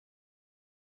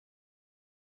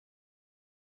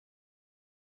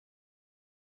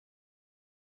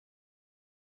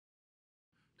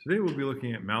Today we'll be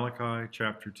looking at Malachi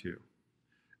chapter 2.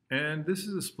 And this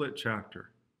is a split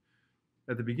chapter.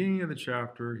 At the beginning of the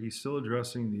chapter, he's still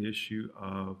addressing the issue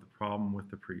of the problem with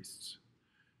the priests.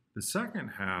 The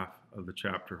second half of the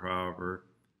chapter, however,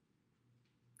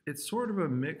 it's sort of a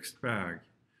mixed bag.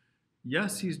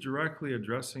 Yes, he's directly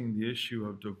addressing the issue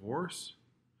of divorce,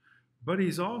 but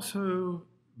he's also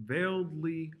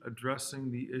veiledly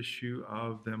addressing the issue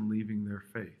of them leaving their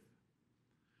faith.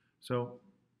 So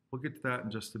we'll get to that in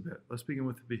just a bit. Let's begin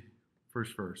with the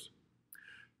first verse.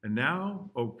 And now,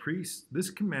 O priests, this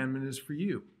commandment is for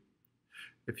you.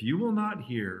 If you will not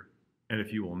hear, and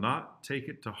if you will not take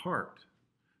it to heart,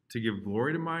 to give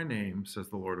glory to my name, says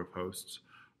the Lord of hosts,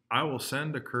 I will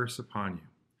send a curse upon you,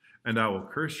 and I will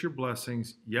curse your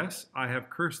blessings. Yes, I have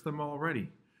cursed them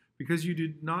already, because you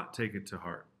did not take it to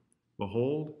heart.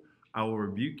 Behold, I will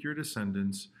rebuke your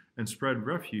descendants and spread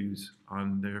refuse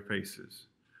on their faces,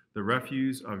 the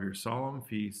refuse of your solemn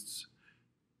feasts,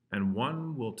 and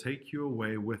one will take you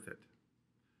away with it.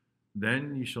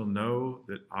 Then you shall know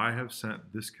that I have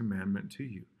sent this commandment to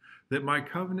you, that my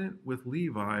covenant with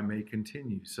Levi may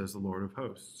continue, says the Lord of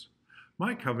hosts.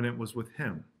 My covenant was with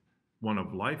him, one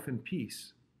of life and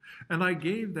peace, and I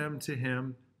gave them to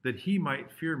him that he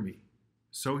might fear me.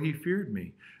 So he feared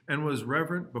me and was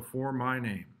reverent before my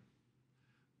name.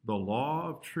 The law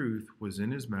of truth was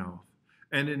in his mouth,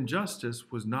 and injustice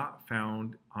was not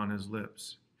found on his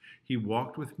lips. He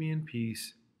walked with me in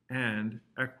peace and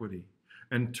equity,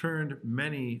 and turned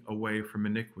many away from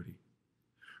iniquity.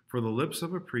 For the lips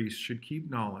of a priest should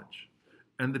keep knowledge,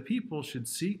 and the people should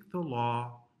seek the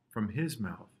law from his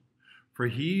mouth. For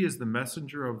he is the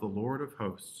messenger of the Lord of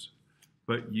hosts.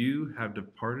 But you have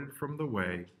departed from the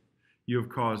way. You have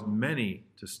caused many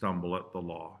to stumble at the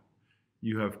law.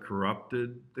 You have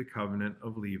corrupted the covenant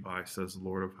of Levi, says the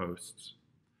Lord of hosts.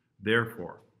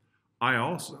 Therefore, I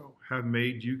also have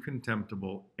made you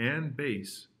contemptible and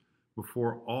base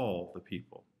before all the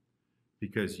people,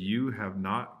 because you have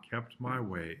not kept my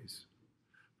ways,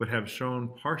 but have shown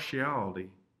partiality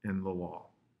in the law.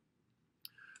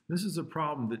 This is a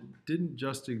problem that didn't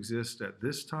just exist at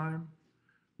this time.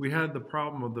 We had the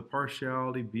problem of the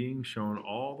partiality being shown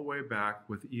all the way back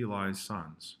with Eli's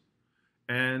sons.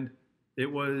 And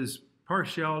it was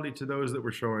partiality to those that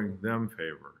were showing them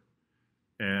favor.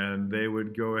 And they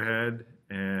would go ahead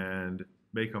and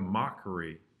make a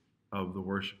mockery of the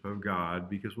worship of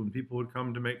God, because when people would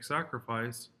come to make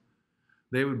sacrifice,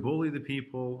 they would bully the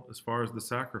people as far as the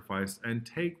sacrifice and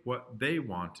take what they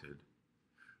wanted,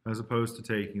 as opposed to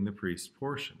taking the priest's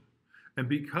portion. And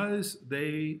because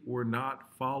they were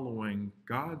not following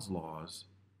God's laws,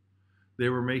 they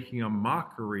were making a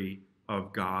mockery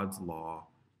of God's law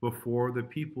before the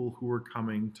people who were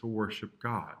coming to worship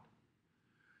God.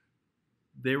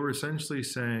 They were essentially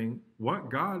saying,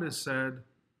 what God has said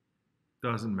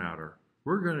doesn't matter.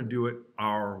 We're going to do it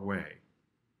our way.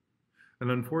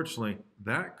 And unfortunately,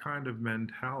 that kind of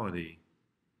mentality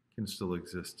can still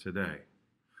exist today.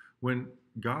 When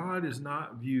God is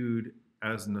not viewed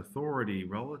as an authority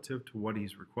relative to what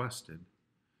he's requested,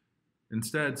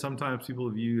 instead, sometimes people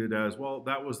view it as, well,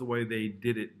 that was the way they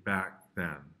did it back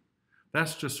then.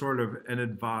 That's just sort of an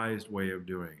advised way of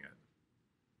doing it.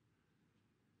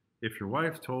 If your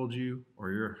wife told you,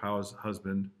 or your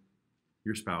husband,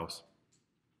 your spouse,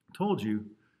 told you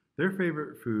their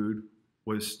favorite food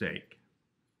was steak,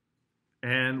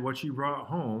 and what you brought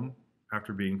home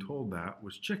after being told that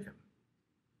was chicken,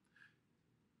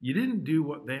 you didn't do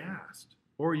what they asked,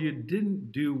 or you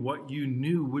didn't do what you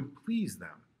knew would please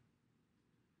them.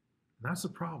 That's a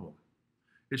problem.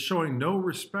 It's showing no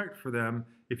respect for them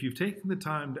if you've taken the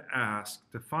time to ask,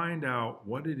 to find out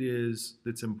what it is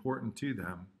that's important to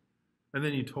them, and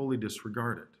then you totally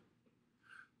disregard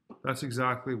it. That's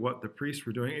exactly what the priests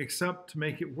were doing, except to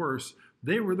make it worse,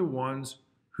 they were the ones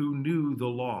who knew the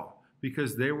law,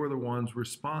 because they were the ones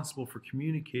responsible for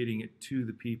communicating it to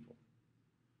the people.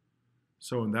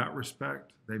 So in that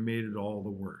respect, they made it all the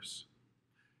worse.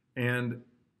 And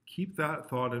keep that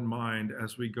thought in mind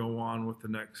as we go on with the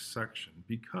next section,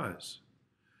 because,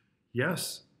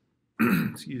 yes,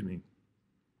 excuse me,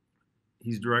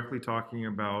 he's directly talking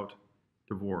about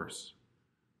divorce,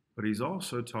 but he's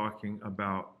also talking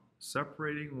about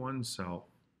separating oneself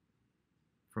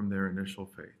from their initial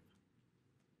faith.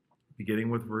 Beginning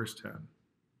with verse 10.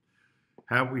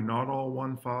 Have we not all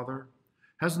one Father?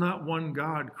 Has not one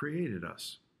God created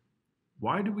us?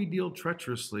 Why do we deal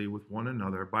treacherously with one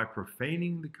another by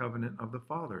profaning the covenant of the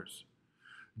fathers?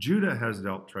 Judah has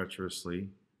dealt treacherously,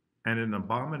 and an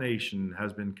abomination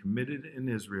has been committed in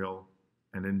Israel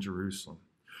and in Jerusalem.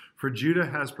 For Judah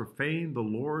has profaned the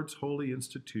Lord's holy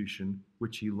institution,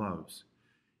 which he loves.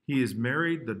 He has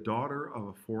married the daughter of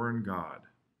a foreign god.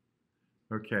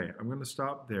 Okay, I'm going to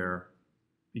stop there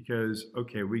because,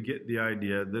 okay, we get the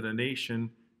idea that a nation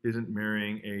isn't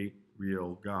marrying a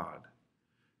real God.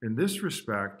 In this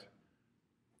respect,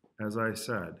 as I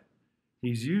said,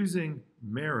 he's using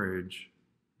marriage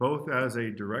both as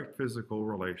a direct physical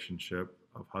relationship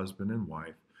of husband and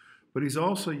wife, but he's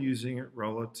also using it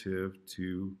relative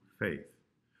to faith.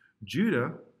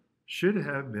 Judah should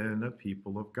have been a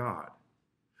people of God,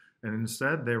 and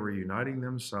instead they were uniting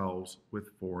themselves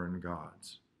with foreign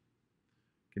gods.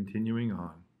 Continuing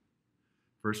on,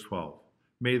 verse 12,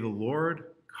 may the Lord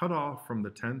cut off from the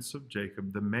tents of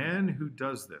Jacob the man who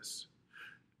does this,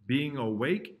 being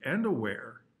awake and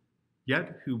aware,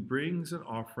 yet who brings an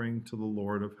offering to the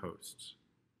Lord of hosts.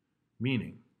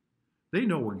 Meaning, they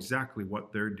know exactly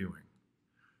what they're doing.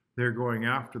 They're going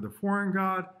after the foreign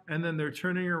god, and then they're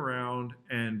turning around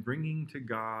and bringing to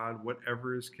God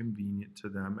whatever is convenient to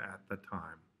them at the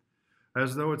time,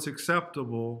 as though it's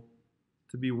acceptable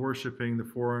to be worshiping the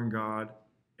foreign god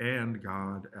and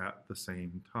God at the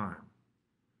same time.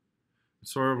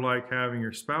 It's sort of like having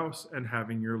your spouse and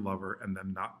having your lover and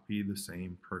them not be the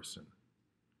same person.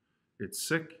 It's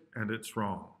sick and it's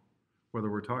wrong, whether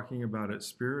we're talking about it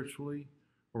spiritually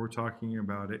or we're talking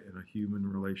about it in a human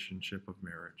relationship of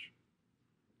marriage.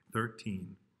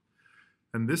 13.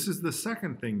 And this is the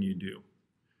second thing you do.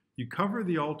 You cover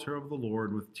the altar of the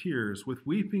Lord with tears, with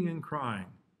weeping and crying.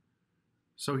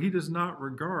 So he does not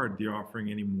regard the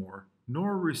offering anymore,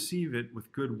 nor receive it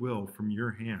with goodwill from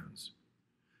your hands.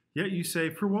 Yet you say,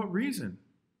 for what reason?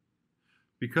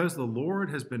 Because the Lord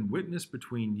has been witness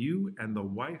between you and the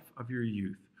wife of your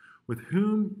youth, with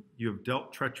whom you have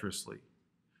dealt treacherously.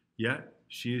 Yet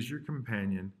she is your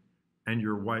companion and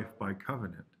your wife by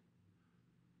covenant.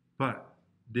 But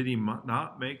did he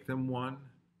not make them one,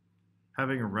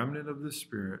 having a remnant of the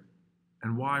Spirit?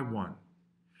 And why one?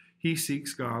 He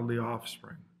seeks godly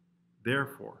offspring.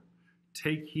 Therefore,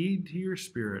 take heed to your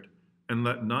spirit, and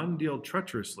let none deal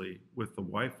treacherously with the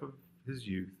wife of his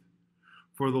youth.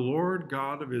 For the Lord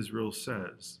God of Israel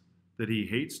says that he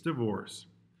hates divorce,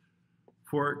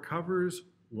 for it covers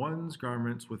one's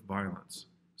garments with violence,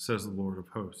 says the Lord of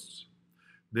hosts.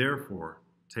 Therefore,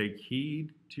 take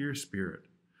heed to your spirit,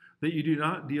 that you do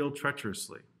not deal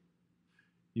treacherously.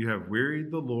 You have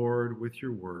wearied the Lord with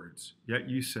your words, yet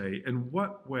you say, in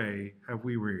what way have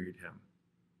we wearied him?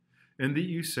 And that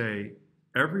you say,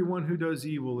 everyone who does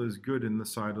evil is good in the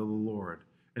sight of the Lord,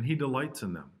 and he delights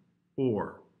in them.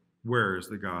 Or, where is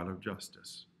the God of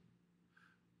justice?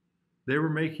 They were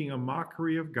making a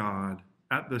mockery of God.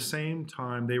 At the same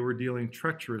time, they were dealing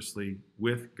treacherously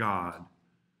with God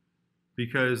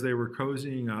because they were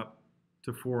cozying up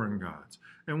to foreign gods.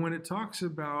 And when it talks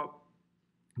about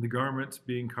the garments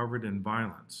being covered in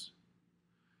violence,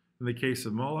 in the case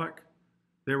of Moloch,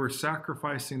 they were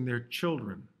sacrificing their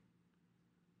children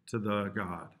to the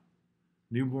god,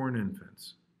 newborn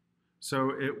infants. So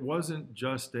it wasn't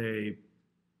just a,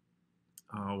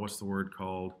 what's the word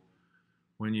called?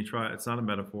 When you try, it's not a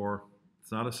metaphor,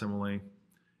 it's not a simile.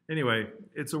 Anyway,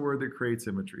 it's a word that creates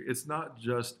imagery. It's not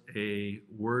just a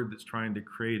word that's trying to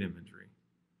create imagery.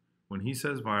 When he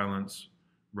says violence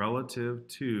relative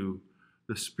to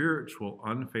the spiritual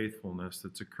unfaithfulness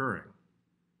that's occurring,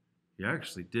 he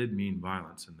actually did mean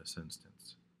violence in this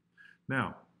instance.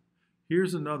 Now,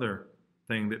 here's another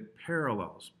thing that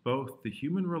parallels both the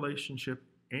human relationship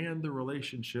and the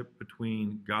relationship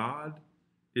between God,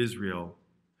 Israel,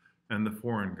 and the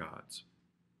foreign gods.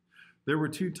 There were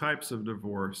two types of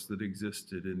divorce that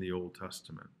existed in the Old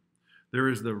Testament. There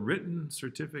is the written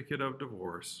certificate of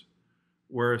divorce,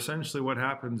 where essentially what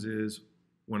happens is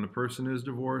when a person is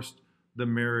divorced, the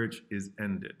marriage is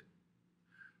ended.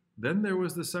 Then there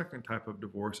was the second type of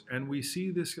divorce, and we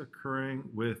see this occurring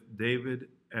with David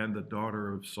and the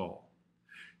daughter of Saul.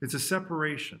 It's a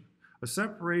separation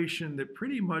that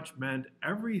pretty much meant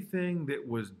everything that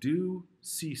was due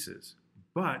ceases,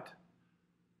 but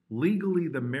legally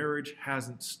the marriage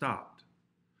hasn't stopped.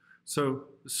 So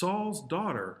Saul's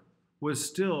daughter was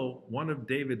still one of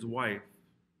David's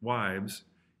wives,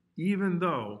 even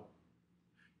though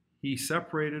he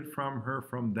separated from her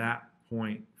from that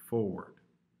point forward.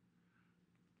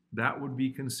 That would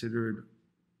be considered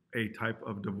a type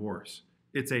of divorce.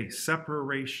 It's a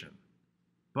separation.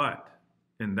 But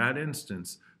in that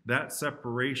instance, that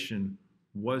separation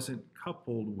wasn't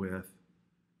coupled with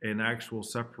an actual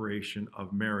separation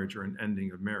of marriage or an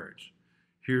ending of marriage.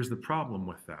 Here's the problem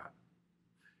with that.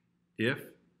 If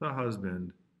the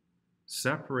husband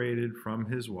separated from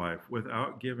his wife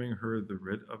without giving her the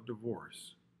writ of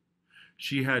divorce,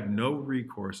 She had no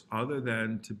recourse other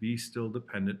than to be still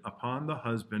dependent upon the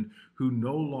husband who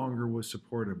no longer was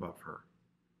supportive of her.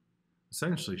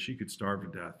 Essentially, she could starve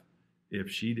to death if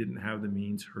she didn't have the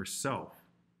means herself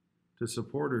to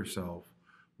support herself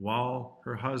while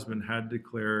her husband had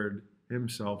declared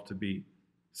himself to be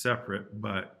separate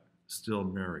but still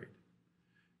married.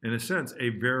 In a sense, a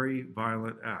very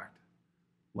violent act,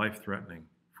 life-threatening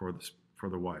for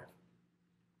the wife.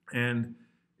 And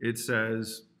it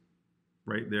says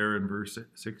right there in verse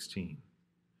 16,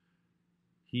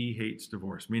 he hates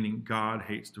divorce, meaning God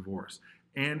hates divorce.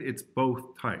 And it's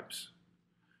both types.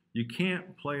 You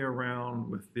can't play around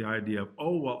with the idea of,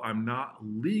 oh, well, I'm not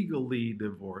legally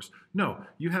divorced. No,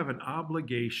 you have an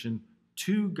obligation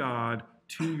to God,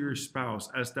 to your spouse,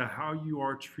 as to how you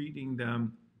are treating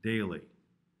them daily.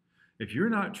 If you're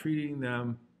not treating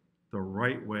them the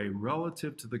right way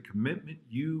relative to the commitment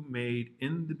you made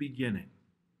in the beginning,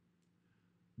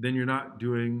 then you're not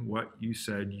doing what you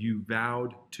said you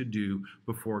vowed to do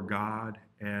before God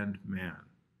and man.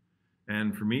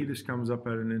 And for me, this comes up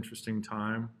at an interesting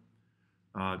time.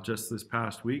 Just this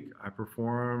past week, I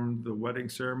performed the wedding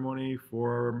ceremony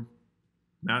for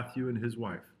Matthew and his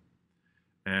wife.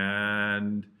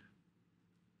 And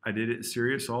I did it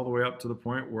serious all the way up to the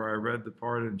point where I read the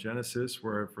part in Genesis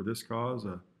where, for this cause,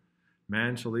 a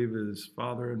man shall leave his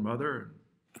father and mother, and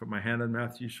put my hand on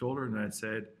Matthew's shoulder, and I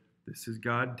said, this is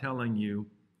God telling you,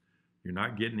 you're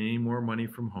not getting any more money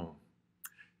from home.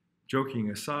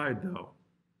 Joking aside, though,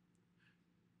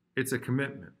 it's a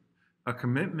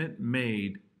commitment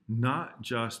made not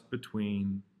just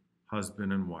between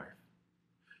husband and wife.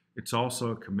 It's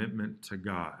also a commitment to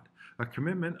God, a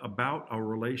commitment about a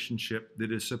relationship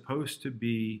that is supposed to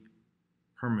be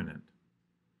permanent.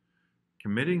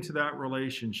 Committing to that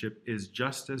relationship is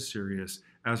just as serious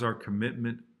as our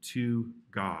commitment to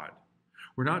God.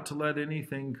 We're not to let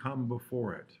anything come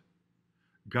before it.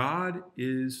 God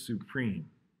is supreme.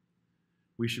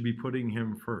 We should be putting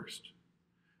him first.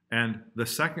 And the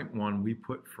second one we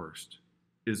put first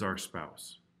is our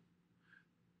spouse.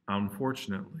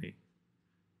 Unfortunately,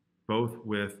 both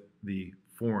with the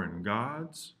foreign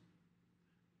gods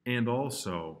and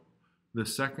also the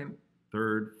second,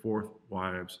 third, fourth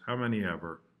wives, how many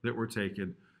ever, that were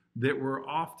taken, that were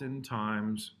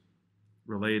oftentimes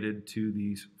related to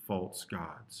these false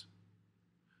gods.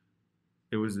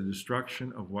 It was the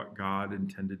destruction of what God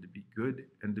intended to be good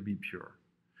and to be pure.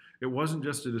 It wasn't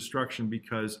just a destruction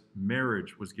because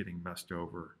marriage was getting messed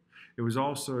over. It was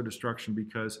also a destruction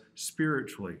because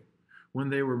spiritually, when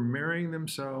they were marrying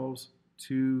themselves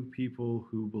to people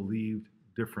who believed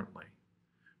differently,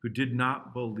 who did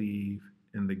not believe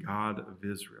in the God of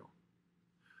Israel,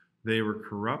 they were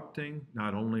corrupting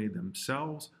not only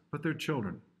themselves, but their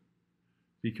children.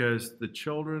 Because the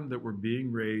children that were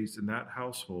being raised in that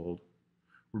household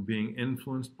were being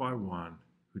influenced by one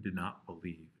who did not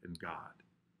believe in God.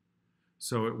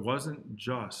 So it wasn't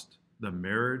just the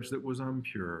marriage that was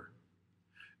impure.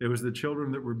 It was the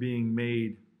children that were being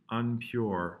made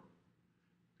impure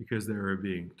because they were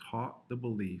being taught the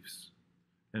beliefs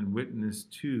and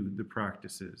witnessed to the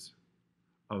practices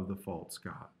of the false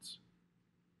gods.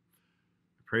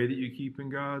 I pray that you keep in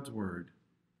God's word.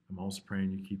 I'm also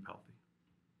praying you keep healthy.